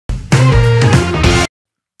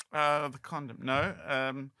The condom.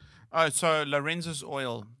 No. So Lorenzo's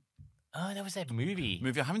Oil Oh, that was that movie.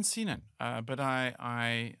 movie. I haven't seen it, but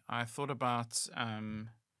I thought about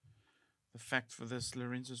the fact for this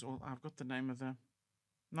Lorenzo's Oil. I've got the name of the.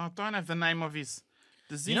 No, I don't have the name of his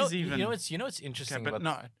disease even. You know what's interesting Okay, but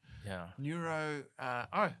about no. yeah. Neuro.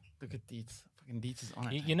 Look at Dietz. Fucking Dietz is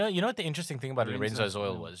on it. You know what the interesting thing about Lorenzo's Lorenzo's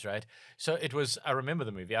Oil Oil. was, right? So it was. I remember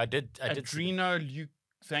the movie. I did. See the- Adreno.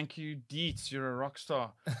 Thank you, Dietz. You're a rock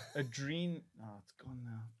star. Oh, it's gone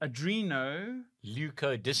now. Adreno.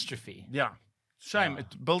 leukodystrophy. Yeah. Shame. Yeah.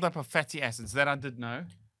 It build up of fatty acids. That I did know.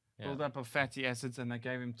 Yeah. Build up of fatty acids, and they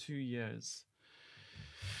gave him 2 years.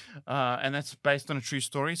 And that's based on a true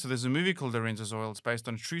story. So there's a movie called Lorenzo's Oil. It's based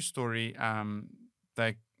on a true story.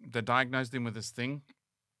 They diagnosed him with this thing,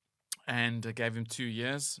 and gave him 2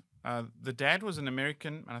 years. The dad was an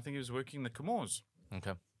American, and I think he was working in the Comores.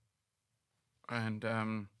 Okay. And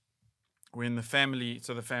when the family,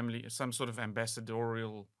 some sort of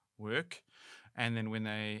ambassadorial work, and then when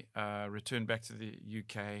they returned back to the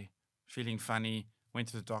UK, feeling funny, went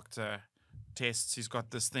to the doctor, tests, he's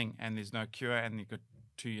got this thing, and there's no cure, and he got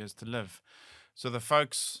 2 years to live. So the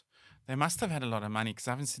folks, they must have had a lot of money, because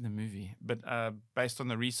I haven't seen the movie, but based on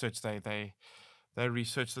the research, they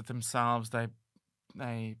researched it themselves.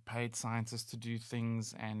 They paid scientists to do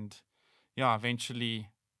things, and yeah, eventually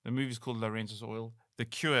the movie's called Lorenzo's Oil. The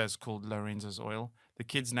cure is called Lorenzo's Oil. The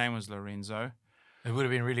kid's name was Lorenzo. It would have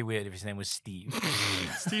been really weird if his name was Steve.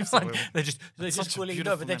 Steve's Like, Oil. they're just such a calling it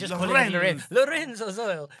beautiful but they're name. just calling it Lorenzo's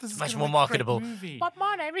Oil. This It's is much gonna more be a great marketable. movie. But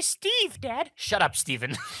my name is Steve, Dad. Shut up,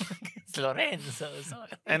 Stephen. It's Lorenzo's Oil.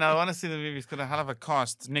 And I want to see the movie. It's got a hell of a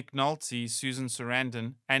cast. Nick Nolte, Susan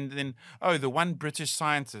Sarandon, and then the one British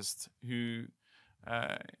scientist who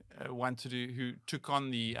who took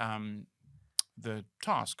on the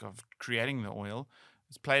task of creating the oil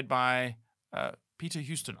is played by Peter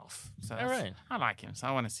Ustinov. So All right. I like him, so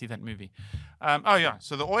I want to see that movie.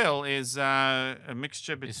 So the oil is a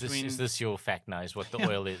mixture between Is this your fact now? Is what the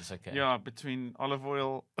oil is? Okay. between olive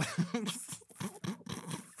oil.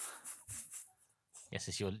 Yes,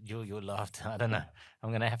 it's your laughter. I don't know.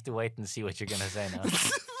 I'm gonna have to wait and see what you're gonna say now.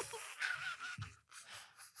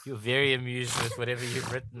 You're very amused with whatever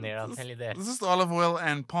you've written there. I'll tell you that. This is olive oil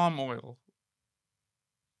and palm oil.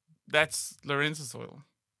 That's Lorenzo's Oil.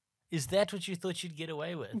 Is that what you thought you'd get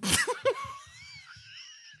away with?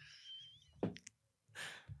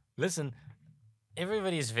 Listen,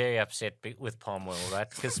 everybody's very upset with palm oil, right?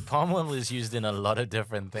 Because palm oil is used in a lot of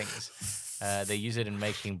different things. They use it in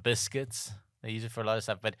making biscuits. They use it for a lot of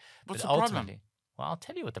stuff. But What's but the ultimately, problem? well, I'll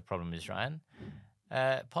tell you what the problem is, Ryan.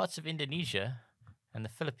 Parts of Indonesia and the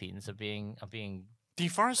Philippines are being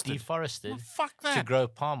Deforested. deforested Oh, fuck to that. grow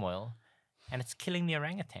palm oil, and it's killing the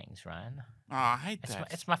orangutans, Ryan. Oh, I hate that.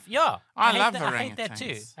 It's my yeah. I hate love that, I hate that too.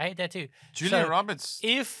 orangutans. I hate that too. Julia So, Roberts.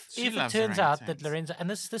 If she it loves turns out that orangutans. Lorenzo, and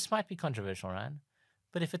this might be controversial, Ryan,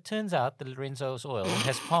 but if it turns out that Lorenzo's oil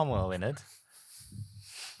has palm oil in it,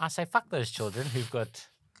 I say fuck those children who've got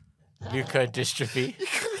leukodystrophy.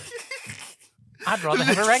 I'd rather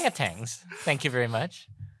have orangutans. Thank you very much.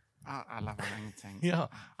 I love orangutans. Yeah,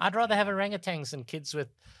 I'd rather have orangutans than kids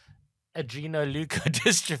with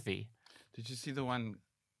adrenoleukodystrophy. Did you see the one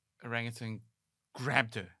orangutan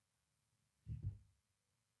grabbed her?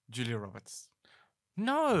 Julia Roberts.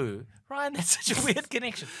 No, Ryan, that's such a weird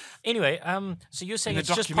connection. Anyway, so you're saying In it's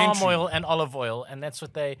the just palm documentary. oil and olive oil, and that's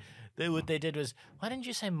what they did was, why didn't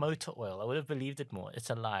you say motor oil? I would have believed it more. It's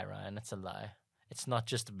a lie, Ryan. It's a lie. It's not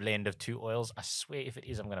just a blend of two oils. I swear, if it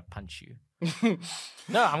is, I'm gonna punch you.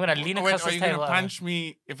 No, I'm gonna lean Oh, wait, across are this you going table. to punch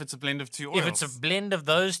me if it's a blend of two oils? If it's a blend of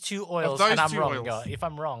those two oils, those and I'm two wrong, oils. yeah, if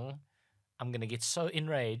I'm wrong, I'm gonna get so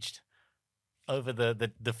enraged over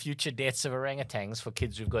the future deaths of orangutans for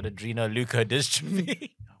kids who've got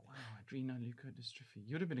adrenoleukodystrophy. Oh, wow, adrenoleukodystrophy.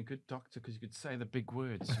 You'd have been a good doctor because you could say the big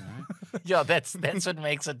words, you know? Yeah, that's what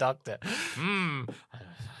makes a doctor. I don't know,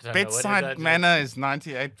 what did I Bedside do? manner is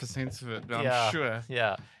 98% of it, I'm Yeah, sure.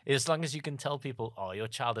 Yeah, as long as you can tell people, oh, your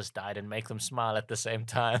child has died, and make them smile at the same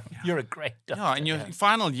time, you're a great doctor. Yeah, in your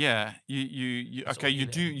final year, you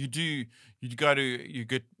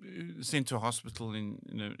get sent to a hospital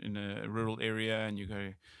in a rural area, and you go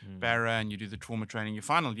to Barra, and you do the trauma training. Your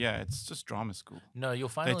final year, it's just drama school. No, your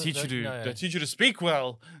They final. teach you no, they teach you to speak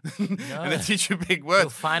well, and No. they teach you big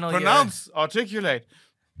words. final year- Pronounce, articulate.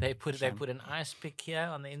 They put an ice pick here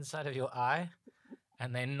on the inside of your eye,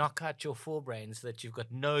 and they knock out your forebrain so that you've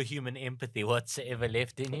got no human empathy whatsoever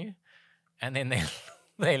left in you, and then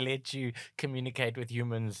they let you communicate with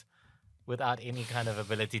humans without any kind of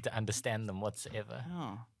ability to understand them whatsoever.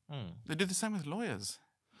 Oh. Mm. They do the same with lawyers.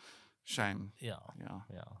 Shame. Yeah, Yeah,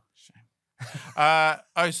 yeah. shame.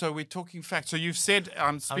 So we're talking facts. So you've said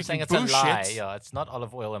I'm speaking I'm saying it's bullshit. a lie. Yeah, it's not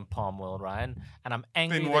olive oil and palm oil, Ryan. And I'm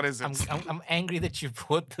angry. Then what is it? I'm angry that you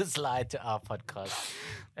brought this lie to our podcast.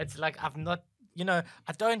 It's like I've not. I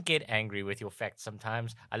don't get angry with your facts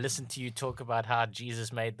sometimes. I listen to you talk about how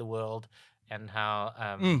Jesus made the world and how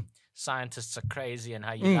scientists are crazy and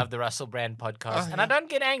how you love the Russell Brand podcast. And I don't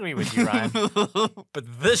get angry with you, Ryan.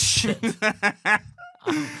 But this shit,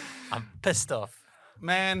 I'm pissed off.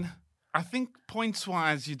 Man, I think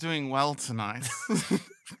points-wise, you're doing well tonight.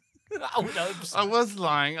 Oh, no, I was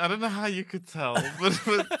lying. I don't know how you could tell, but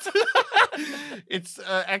it's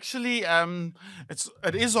actually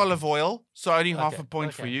it is olive oil, so only half a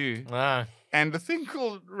point for you. And the thing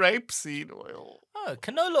called rapeseed oil. Oh,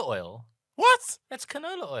 canola oil. What? That's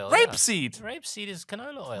canola oil. Rapeseed. Yeah. Rapeseed is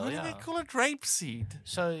canola oil. Why do they call it rapeseed?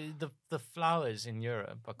 So the flowers in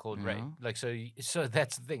Europe are called rape. Like so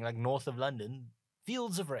that's the thing. Like north of London,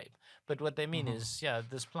 fields of rape. But what they mean is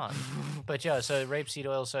this plant. But so rapeseed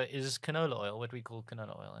oil is canola oil, what we call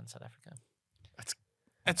canola oil in South Africa.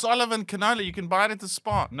 It's olive and canola. You can buy it at the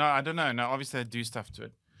Spar. No, I don't know. No, obviously they do stuff to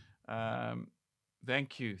it.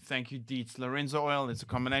 Thank you, Dietz. Lorenzo oil is a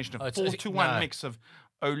combination of 4-to-1 mix of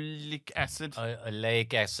oleic acid.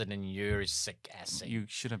 Oleic acid and uric acid. You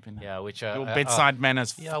should have been. Yeah, which are your bedside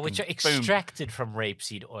manners. Yeah, which are extracted from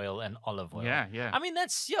rapeseed oil and olive oil. Yeah. I mean,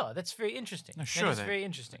 that's very interesting. No, sure, that's very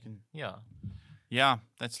interesting. Yeah,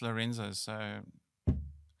 that's Lorenzo's. So.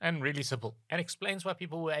 And really simple. And explains why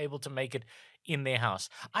people were able to make it in their house.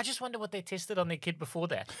 I just wonder what they tested on their kid before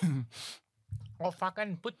that. Oh,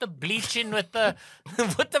 fucking put the bleach in with the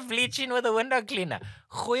window cleaner.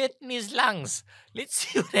 Gooi it in his lungs. Let's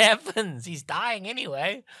see what happens. He's dying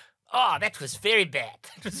anyway. Oh, that was very bad.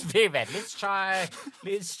 Let's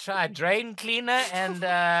try drain cleaner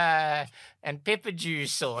and pepper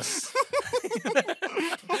juice sauce.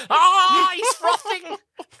 Oh, he's frothing.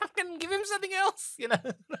 Fucking give him something else.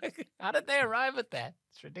 How did they arrive at that?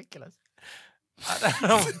 It's ridiculous. I don't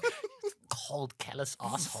know. Cold, callous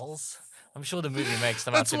assholes. I'm sure the movie makes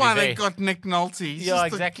them out to be That's why they got Nick Nolte. Yeah,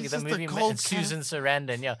 exactly. The movie and Susan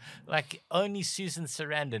Sarandon. Yeah, like only Susan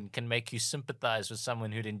Sarandon can make you sympathize with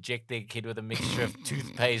someone who'd inject their kid with a mixture of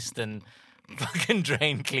toothpaste and fucking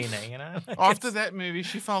drain cleaner. After that movie,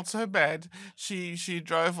 she felt so bad. She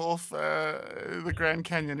drove off the Grand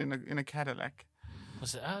Canyon in a Cadillac.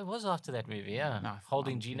 Was it? Oh, it was after that movie. Yeah, No,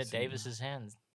 holding Gina Davis's hands.